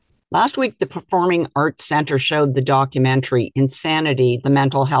Last week, the Performing Arts Center showed the documentary Insanity, the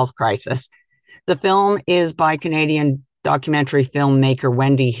Mental Health Crisis. The film is by Canadian documentary filmmaker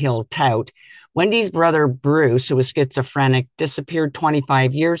Wendy Hill Tout. Wendy's brother Bruce, who was schizophrenic, disappeared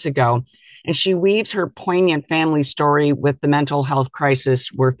 25 years ago, and she weaves her poignant family story with the mental health crisis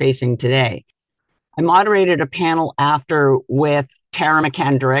we're facing today. I moderated a panel after with Tara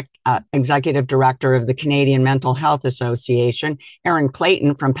McKendrick, Executive Director of the Canadian Mental Health Association, Aaron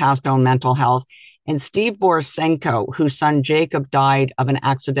Clayton from Pastone Mental Health, and Steve Borisenko, whose son Jacob died of an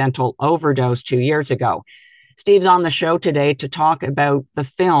accidental overdose 2 years ago. Steve's on the show today to talk about the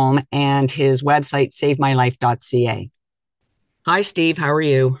film and his website, savemylife.ca. Hi, Steve. How are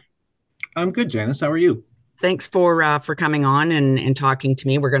you? I'm good, Janice. How are you? Thanks for coming on and talking to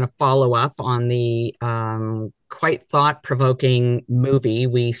me. We're going to follow up on the quite thought-provoking movie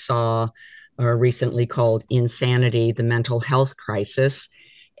we saw recently called Insanity, the Mental Health Crisis.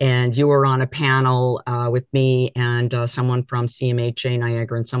 And you were on a panel with me and someone from CMHA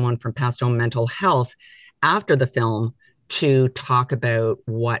Niagara and someone from Pastone Mental Health after the film to talk about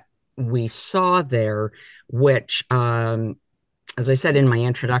what we saw there, which as I said in my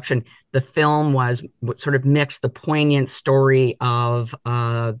introduction, the film was sort of mixed the poignant story of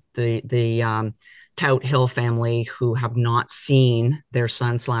the Tout Hill family who have not seen their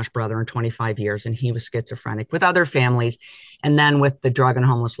son slash brother in 25 years, and he was schizophrenic with other families, and then with the drug and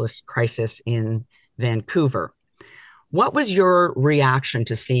homelessness crisis in Vancouver. What was your reaction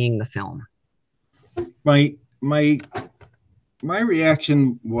to seeing the film? My my my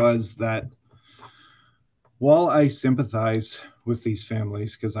reaction was that while I sympathize with these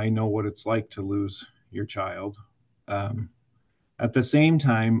families because I know what it's like to lose your child, um, at the same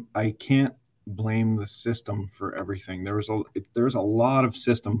time I can't blame the system for everything. There was a lot of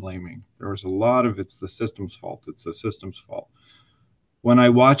system blaming. There was a lot of it's the system's fault. It's the system's fault. When I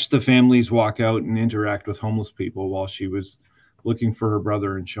watched the families walk out and interact with homeless people while she was looking for her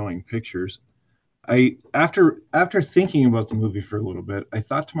brother and showing pictures, I after thinking about the movie for a little bit, I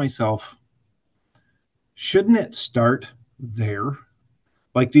thought to myself, shouldn't it start there?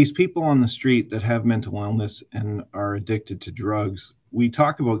 Like these people on the street that have mental illness and are addicted to drugs, we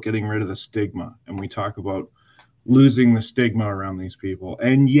talk about getting rid of the stigma and we talk about losing the stigma around these people.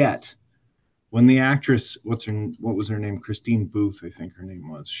 And yet, when the actress, what was her name? Christine Booth, I think her name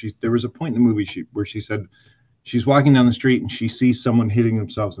was. There was a point in the movie where she said she's walking down the street and she sees someone hitting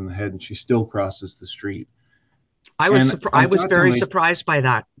themselves in the head and she still crosses the street. And I I was thought to very myself, surprised by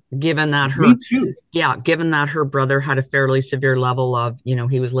that, given that me her too. yeah, given that her brother had a fairly severe level of,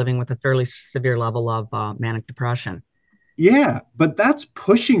 he was living with a fairly severe level of manic depression. Yeah, but that's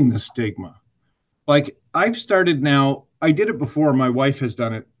pushing the stigma. Like I've started now, I did it before. My wife has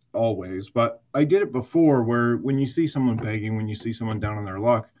done it always, but I did it before where when you see someone begging, when you see someone down on their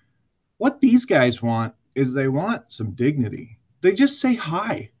luck, what these guys want is they want some dignity. They just say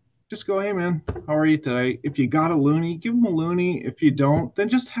hi. Just go, hey man, how are you today? If you got a loony, give them a loony. If you don't, then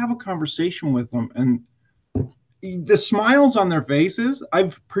just have a conversation with them. And the smiles on their faces,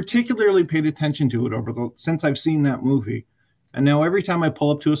 I've particularly paid attention to it since I've seen that movie. And now every time I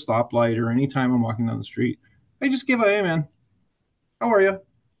pull up to a stoplight or anytime I'm walking down the street, I just give a hey man, how are you?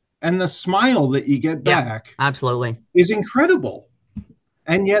 And the smile that you get Yeah, back absolutely. is incredible.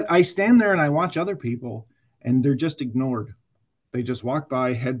 And yet I stand there and I watch other people and they're just ignored. They just walk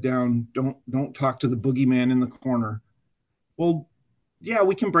by, head down, don't talk to the boogeyman in the corner. Well, yeah,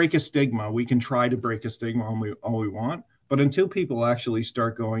 we can break a stigma. We can try to break a stigma all we want. But until people actually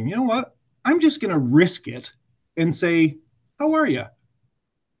start going, you know what? I'm just going to risk it and say, how are you?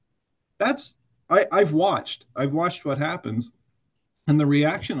 That's, I've watched what happens and the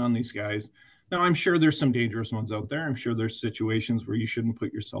reaction on these guys. Now, I'm sure there's some dangerous ones out there. I'm sure there's situations where you shouldn't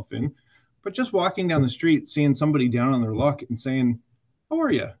put yourself in. But just walking down the street, seeing somebody down on their luck and saying, how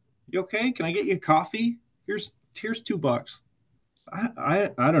are you? You okay? Can I get you a coffee? Here's $2. I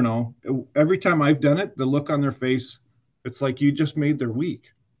don't know. Every time I've done it, the look on their face, it's like you just made their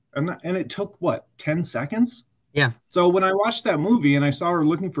week. And it took what, 10 seconds? Yeah. So when I watched that movie and I saw her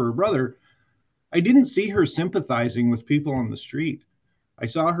looking for her brother, I didn't see her sympathizing with people on the street. I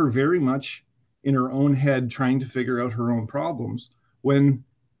saw her very much in her own head trying to figure out her own problems when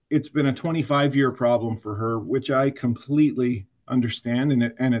it's been a 25-year problem for her, which I completely understand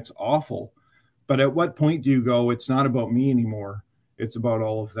and it's awful. But at what point do you go, it's not about me anymore? It's about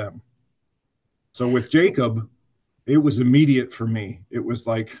all of them. So with Jacob, it was immediate for me. It was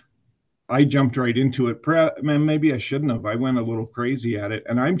like I jumped right into it. Man, maybe I shouldn't have. I went a little crazy at it,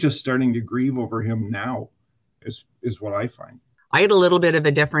 and I'm just starting to grieve over him now. Is what I find. I had a little bit of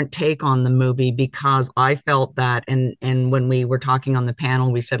a different take on the movie because I felt that, and when we were talking on the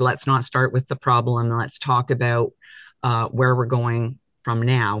panel, we said let's not start with the problem, let's talk about where we're going from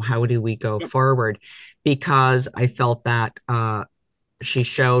now. How do we go Yep. forward? Because I felt that she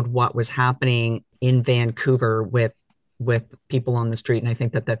showed what was happening in Vancouver with people on the street, and I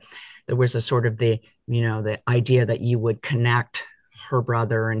think that there was a sort of the idea that you would connect her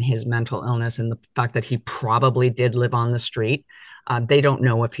brother and his mental illness and the fact that he probably did live on the street. They don't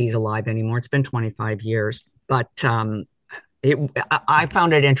know if he's alive anymore. It's been 25 years, but I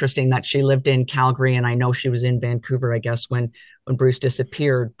found it interesting that she lived in Calgary, and I know she was in Vancouver, I guess, when Bruce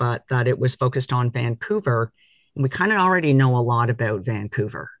disappeared, but that it was focused on Vancouver. And we kind of already know a lot about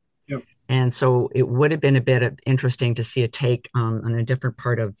Vancouver. Yep. And so it would have been a bit of interesting to see a take on a different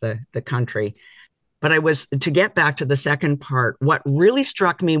part of the country. But I was to get back to the second part. What really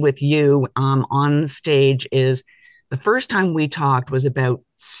struck me with you on stage is the first time we talked was about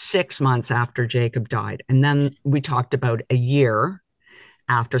 6 months after Jacob died, and then we talked about a year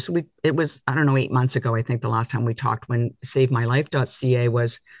after. So it was, I don't know, 8 months ago. I think the last time we talked when SaveMyLife.ca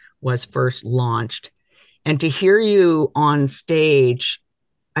was first launched, and to hear you on stage,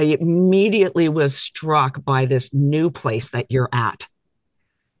 I immediately was struck by this new place that you're at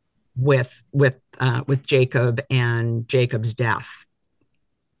with Jacob and Jacob's death.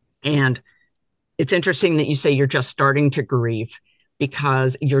 And it's interesting that you say you're just starting to grieve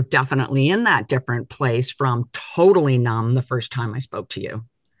because you're definitely in that different place from totally numb the first time I spoke to you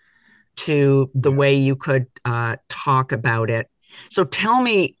to the Yeah. way you could talk about it. So tell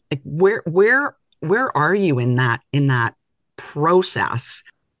me, like, where are you in that process?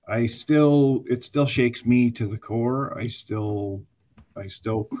 It still shakes me to the core. I still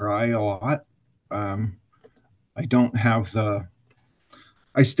cry a lot. Um, I don't have the,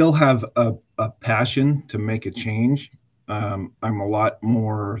 I still have a passion to make a change. I'm a lot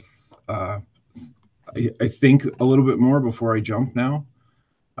more, uh, I think a little bit more before I jump now.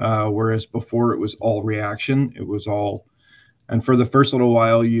 Whereas before it was all reaction. It was all, and for the first little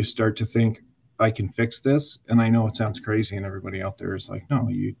while, you start to think, I can fix this. And I know it sounds crazy, and everybody out there is like, no,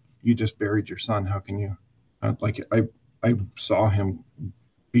 you just buried your son. How can you? Like I saw him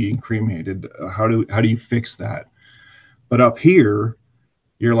being cremated. How do you fix that? But up here,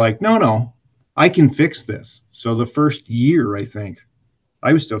 you're like, no, I can fix this. So the first year, I think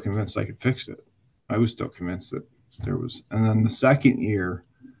I was still convinced I could fix it. I was still convinced that there was, and then the second year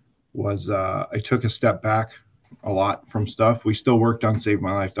was I took a step back a lot from stuff. We still worked on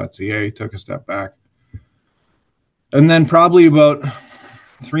SaveMyLife.ca, took a step back. And then probably about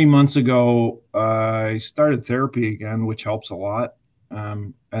 3 months ago, I started therapy again, which helps a lot.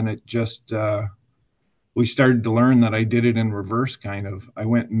 And it just, we started to learn that I did it in reverse kind of. I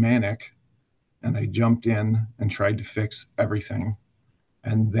went manic and I jumped in and tried to fix everything.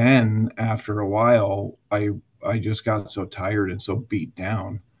 And then after a while, I just got so tired and so beat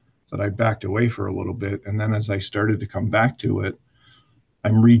down that I backed away for a little bit. And then as I started to come back to it,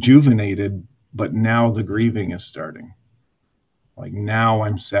 I'm rejuvenated, but now the grieving is starting. Like now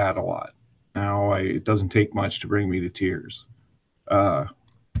I'm sad a lot. It doesn't take much to bring me to tears, uh,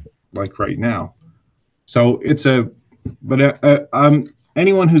 like right now. So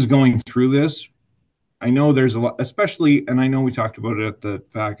anyone who's going through this, I know there's a lot, especially, and I know we talked about it at the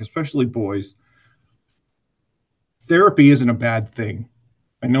back, especially boys. Therapy isn't a bad thing.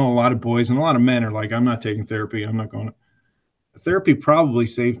 I know a lot of boys and a lot of men are like, I'm not taking therapy. I'm not going to. Therapy probably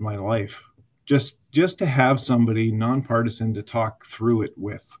saved my life. Just to have somebody nonpartisan to talk through it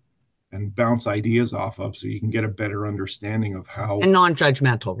with and bounce ideas off of so you can get a better understanding of how, And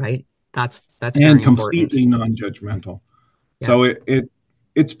non-judgmental, right? That's and very important. completely non-judgmental. Yeah. So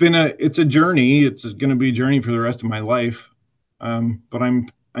it's a journey. It's going to be a journey for the rest of my life. But I'm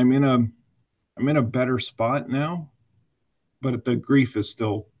in a better spot now, but the grief is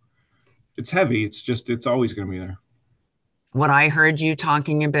still, it's heavy. It's always going to be there. What I heard you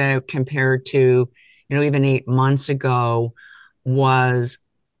talking about compared to, even 8 months ago was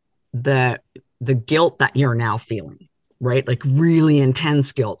the the guilt that you're now feeling, right? Like really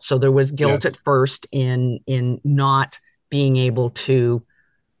intense guilt. So there was guilt Yes. at first in not being able to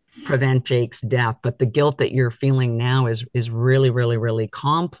prevent Jake's death, but the guilt that you're feeling now is really, really, really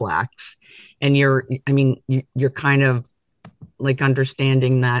complex. And you're kind of like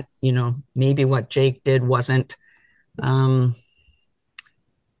understanding that, maybe what Jake did wasn't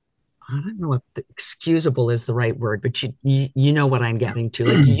I don't know if excusable is the right word, but you know what I'm getting to.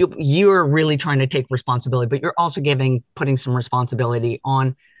 Like you're really trying to take responsibility, but you're also putting some responsibility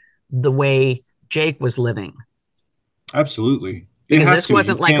on the way Jake was living, Absolutely. You because have this to. You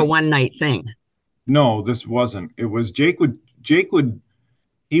wasn't like a can't. one night thing. No, this wasn't. It was Jake would. Jake would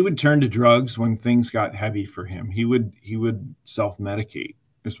he would turn to drugs when things got heavy for him. He would self medicate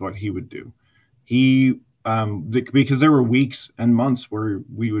is what he would do. He because there were weeks and months where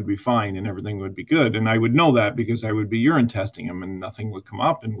we would be fine and everything would be good, and I would know that because I would be urine testing him and nothing would come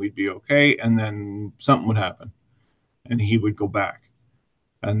up and we'd be okay, and then something would happen and he would go back,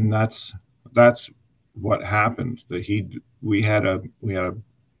 and that's what happened. That he we had a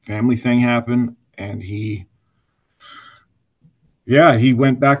family thing happen, and he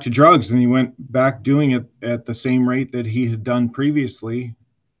went back to drugs and he went back doing it at the same rate that he had done previously.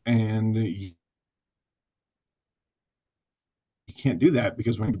 And you can't do that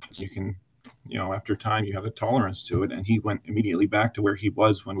because when you can, after time, you have a tolerance to it. And he went immediately back to where he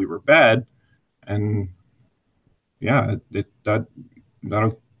was when we were bad. And yeah,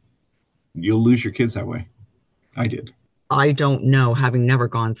 that'll, you'll lose your kids that way. I did. I don't know, having never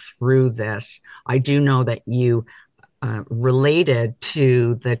gone through this. I do know that you related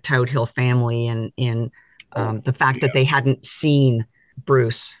to the Toadhill family and in the fact that Yeah. they hadn't seen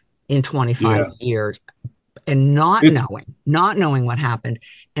Bruce in 25 Yeah. years and It's, not knowing what happened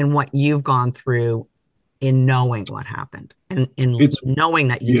and what you've gone through in knowing what happened and in it's, knowing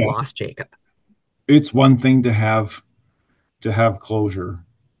that you've yeah, lost Jacob. it's one thing to have closure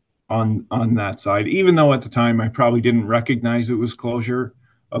on that side, even though at the time I probably didn't recognize it was closure.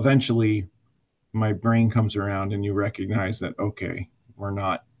 Eventually my brain comes around and you recognize that, okay, we're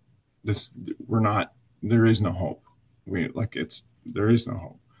not this we're not there is no hope. There is no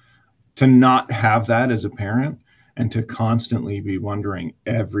hope. To not have that as a parent and to constantly be wondering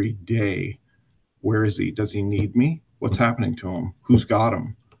every day, where is he? Does he need me? What's happening to him? Who's got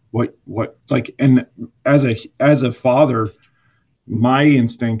him? What like and as a father, my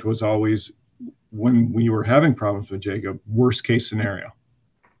instinct was always, when we were having problems with Jacob, worst case scenario.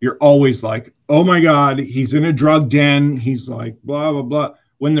 You're always like, oh my God, he's in a drug den. He's like, blah, blah, blah.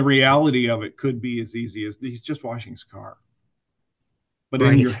 When the reality of it could be as easy as he's just washing his car. But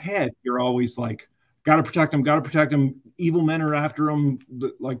in your Right. head, you're always like, gotta protect him, gotta protect him. Evil men are after him.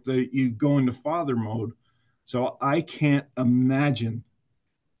 You go into father mode. So I can't imagine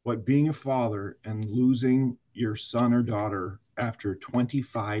what being a father and losing your son or daughter after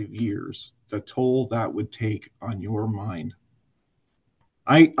 25 years, the toll that would take on your mind.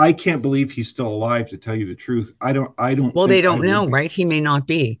 I can't believe he's still alive, to tell you the truth. I don't Well, they think I don't would know, be. right? He may not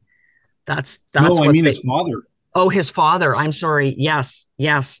be. That's No, I what mean his they. father. Oh, his father. I'm sorry. Yes,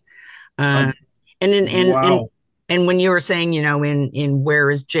 yes. Uh, Uh, and in wow. and when you were saying, in where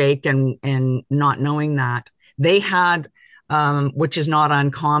is Jake and not knowing that they had, which is not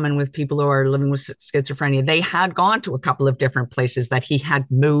uncommon with people who are living with schizophrenia, they had gone to a couple of different places that he had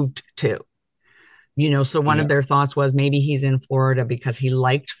moved to. So one of Yeah. their thoughts was maybe he's in Florida because he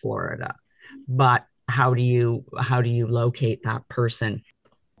liked Florida, but how do you locate that person?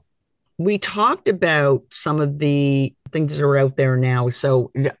 We talked about some of the things that are out there now.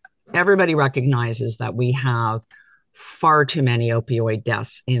 So everybody recognizes that we have far too many opioid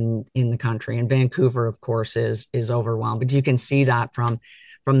deaths in the country, and Vancouver, of course, is overwhelmed. But you can see that from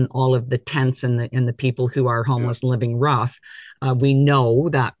all of the tents and the people who are Yeah. homeless and living rough. We know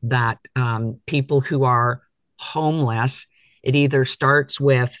that people who are homeless, it either starts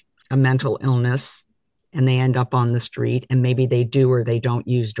with a mental illness and they end up on the street, and maybe they do or they don't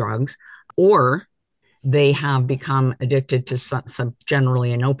use drugs, or they have become addicted to some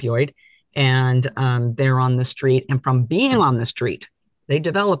generally an opioid, and they're on the street. And from being on the street, they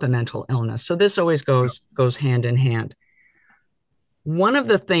develop a mental illness. So this always Yeah. goes hand in hand. One of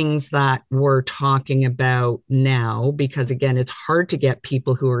the things that we're talking about now, because again, it's hard to get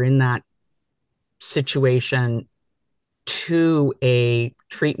people who are in that situation to a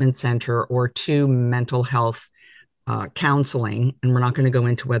treatment center or to mental health counseling, and we're not going to go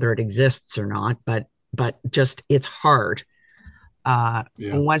into whether it exists or not, but just it's hard. Yeah.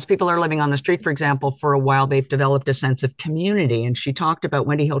 Once people are living on the street, for example, for a while, they've developed a sense of community. And she talked about,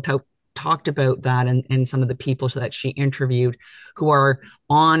 Wendy Hill talked about that, and some of the people that she interviewed who are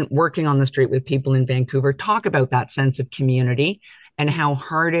on working on the street with people in Vancouver talk about that sense of community and how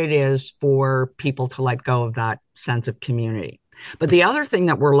hard it is for people to let go of that sense of community. But the other thing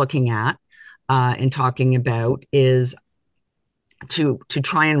that we're looking at and talking about is to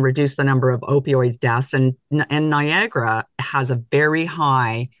try and reduce the number of opioid deaths. And Niagara has a very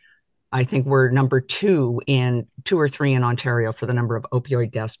high. I think we're number two or three in Ontario for the number of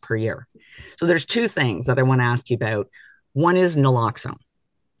opioid deaths per year. So there's two things that I want to ask you about. One is naloxone.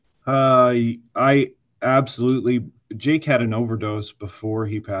 I absolutely. Jake had an overdose before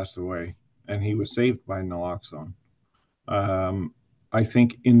he passed away, and he was saved by naloxone. Um, I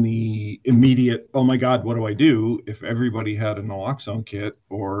think in the immediate, oh my God, what do I do? If everybody had a naloxone kit,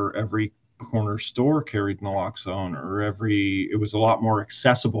 or every corner store carried naloxone, or it was a lot more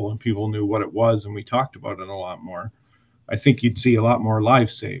accessible and people knew what it was and we talked about it a lot more, I think you'd see a lot more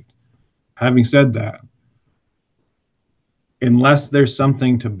lives saved. Having said that, unless there's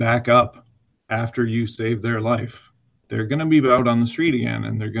something to back up after you save their life, they're going to be out on the street again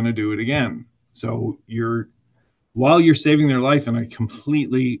and they're going to do it again. So while you're saving their life, and I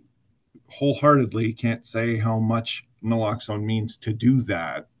completely wholeheartedly can't say how much naloxone means to do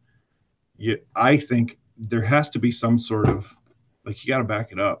that, I think there has to be some sort of, like, you got to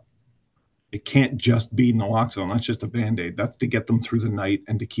back it up. It can't just be naloxone. That's just a band-aid. That's to get them through the night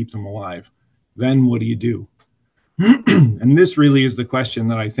and to keep them alive. Then what do you do? And this really is the question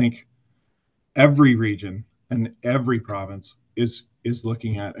that I think every region and every province is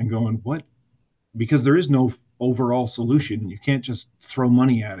looking at and going, what? Because there is no overall solution. You can't just throw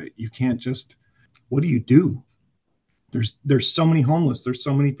money at it. You can't just, what do you do? There's so many homeless. There's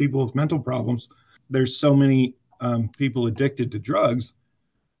so many people with mental problems. There's so many people addicted to drugs.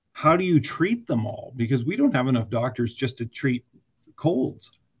 How do you treat them all? Because we don't have enough doctors just to treat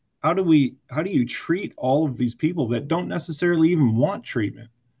colds. How do you treat all of these people that don't necessarily even want treatment,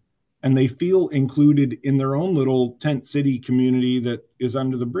 and they feel included in their own little tent city community that is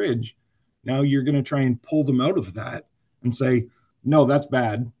under the bridge? Now you're going to try and pull them out of that and say, no, that's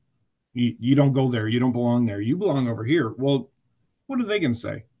bad. You don't go there. You don't belong there. You belong over here. Well, what are they going to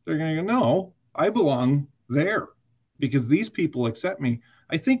say? They're going to go, no, I belong there because these people accept me.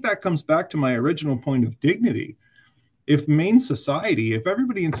 I think that comes back to my original point of dignity. If if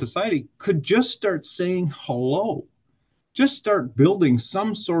everybody in society could just start saying hello, just start building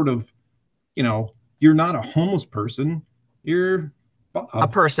some sort of, you're not a homeless person. You're A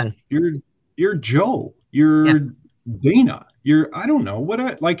Bob. person. You're Joe. Yeah. You're Dana. I don't know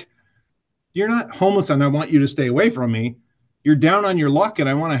like, you're not homeless and I want you to stay away from me. You're down on your luck and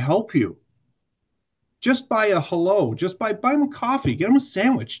I want to help you. Just by a hello, just by buy them a coffee, get them a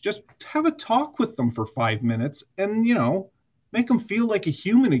sandwich, just have a talk with them for 5 minutes and, make them feel like a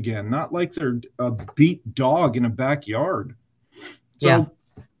human again, not like they're a beat dog in a backyard. Yeah. So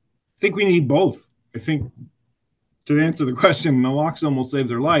I think we need both. I think, to answer the question, naloxone will save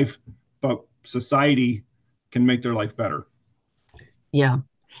their life, but society can make their life better. Yeah.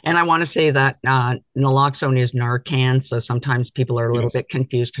 And I want to say that naloxone is Narcan. So sometimes people are a little Yes. bit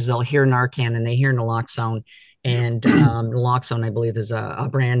confused because they'll hear Narcan and they hear naloxone. Yep. And naloxone, I believe, is a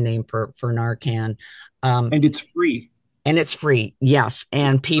brand name for Narcan. And it's free. And it's free. Yes.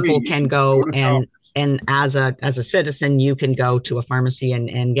 And Free. people You can can just go go to shop. and as a citizen, you can go to a pharmacy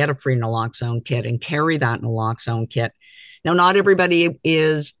and get a free naloxone kit and carry that naloxone kit. Now, not everybody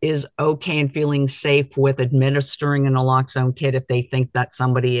is okay and feeling safe with administering a naloxone kit if they think that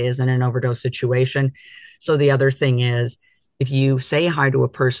somebody is in an overdose situation. So the other thing is, if you say hi to a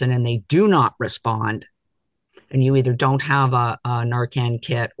person and they do not respond, and you either don't have a Narcan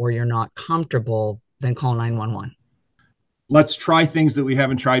kit or you're not comfortable, then call 911. Let's try things that we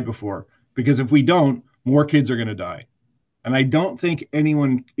haven't tried before, because if we don't, more kids are going to die. And I don't think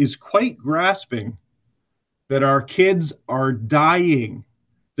anyone is quite grasping that our kids are dying.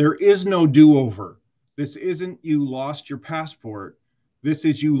 There is no do-over. This isn't you lost your passport. This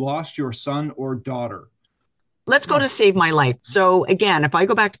is you lost your son or daughter. Let's go to Save My Life. So again, if I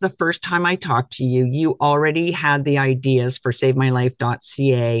go back to the first time I talked to you, you already had the ideas for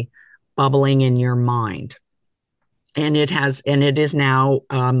savemylife.ca bubbling in your mind. And it is now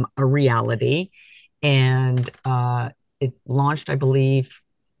a reality. And it launched, I believe,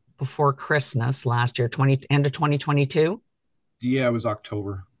 before Christmas last year, end of 2022. Yeah, it was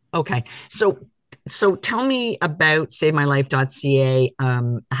October. Okay. So tell me about savemylife.ca.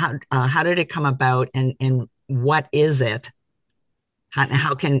 How did it come about, and what is it?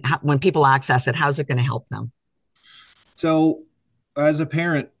 When people access it, how's it going to help them? So, as a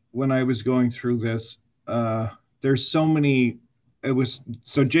parent, when I was going through this, there's so many. It was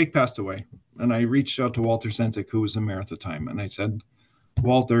so Jake passed away, and I reached out to Walter Sensick, who was the mayor at the time, and I said,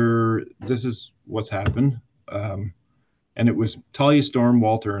 Walter, this is what's happened. And it was Talia Storm,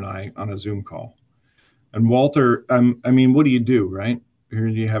 Walter, and I on a Zoom call. And Walter, I mean, what do you do, right? Here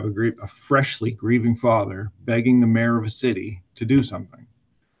you have a freshly grieving father begging the mayor of a city to do something.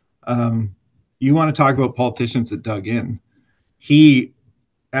 You want to talk about politicians that dug in. He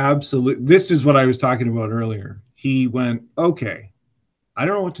absolutely, this is what I was talking about earlier. He went, okay, I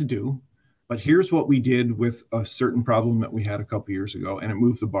don't know what to do, but here's what we did with a certain problem that we had a couple years ago, and it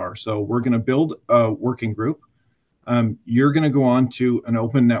moved the bar. So we're going to build a working group. You're going to go on to an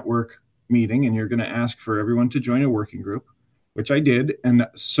open network meeting, and you're going to ask for everyone to join a working group. which I did. And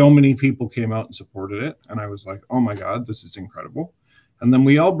so many people came out and supported it. And I was like, oh my God, this is incredible. And then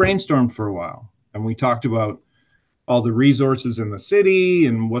we all brainstormed for a while and we talked about all the resources in the city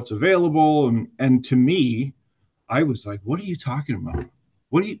and what's available. And to me, I was like, what are you talking about?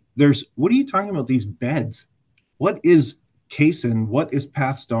 What are you talking about? These beds? What is caisson? What is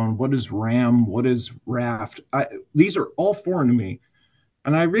pathstone? What is ram? What is raft? These are all foreign to me.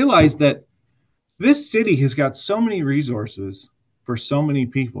 And I realized that this city has got so many resources for so many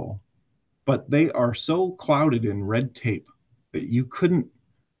people, but they are so clouded in red tape that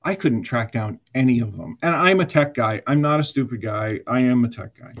I couldn't track down any of them. And I'm a tech guy. I'm not a stupid guy. I am a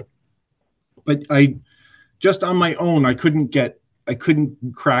tech guy. But I just on my own, I couldn't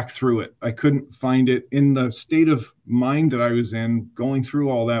crack through it. I couldn't find it in the state of mind that I was in going through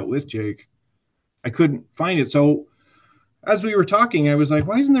all that with Jake. I couldn't find it. So as we were talking, I was like,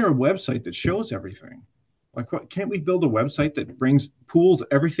 why isn't there a website that shows everything? Like, what, can't we build a website that pools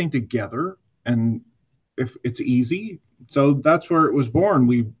everything together? And if it's easy, so that's where it was born.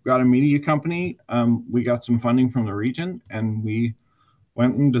 We got a media company. We got some funding from the region, and we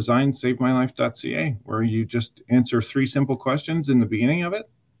went and designed SaveMyLife.ca, where you just answer 3 simple questions in the beginning of it,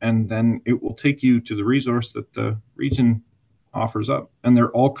 and then it will take you to the resource that the region offers up. And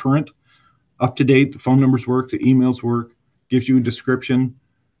they're all current, up to date. The phone numbers work, the emails work, gives you a description.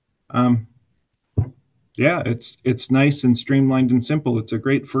 Yeah, it's nice and streamlined and simple. It's a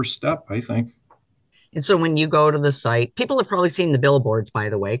great first step, I think. And so when you go to the site, people have probably seen the billboards, by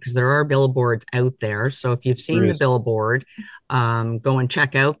the way, because there are billboards out there. So if you've There seen the is. billboard, go and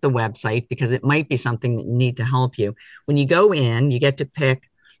check out the website because it might be something that you need to help you. When you go in, you get to pick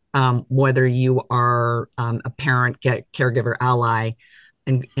whether you are a parent, caregiver, ally,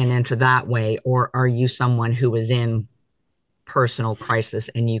 and enter that way, or are you someone who is in personal crisis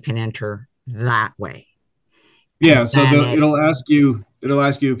and you can enter that way. Yeah, And so then it it'll ask you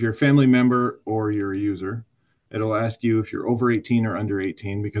if you're a family member or you're a user. It'll ask you if you're over 18 or under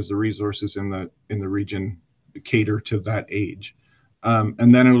 18 because the resources in the region cater to that age.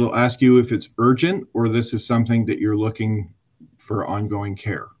 And then it'll ask you if it's urgent or this is something that you're looking for ongoing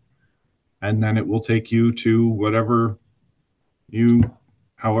care. And then it will take you to you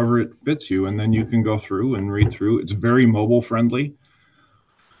however it fits you, and then you can go through and read through. It's very mobile friendly.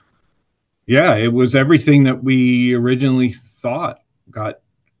 Yeah, it was everything that we originally thought got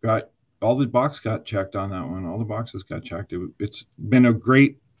all the box got checked on that one. All the boxes got checked. It's been a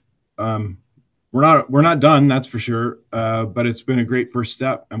great. We're not done, that's for sure. But it's been a great first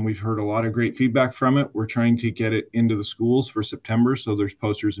step, and we've heard a lot of great feedback from it. We're trying to get it into the schools for September, so there's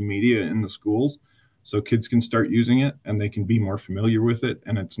posters and media in the schools, so kids can start using it and they can be more familiar with it.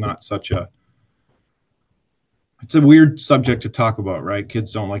 And it's not such a it's a weird subject to talk about, right?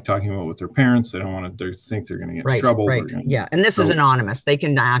 Kids don't like talking about with their parents. They don't want to think they're going to get in right, trouble. They're right. going to get Yeah. And in this is trouble. anonymous. They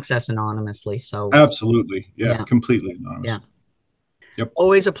can access anonymously. So Absolutely. Yeah, yeah, completely anonymous. yeah. Yep.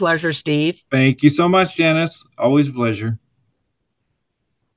 Always a pleasure, Steve. Thank you so much, Janice. Always a pleasure.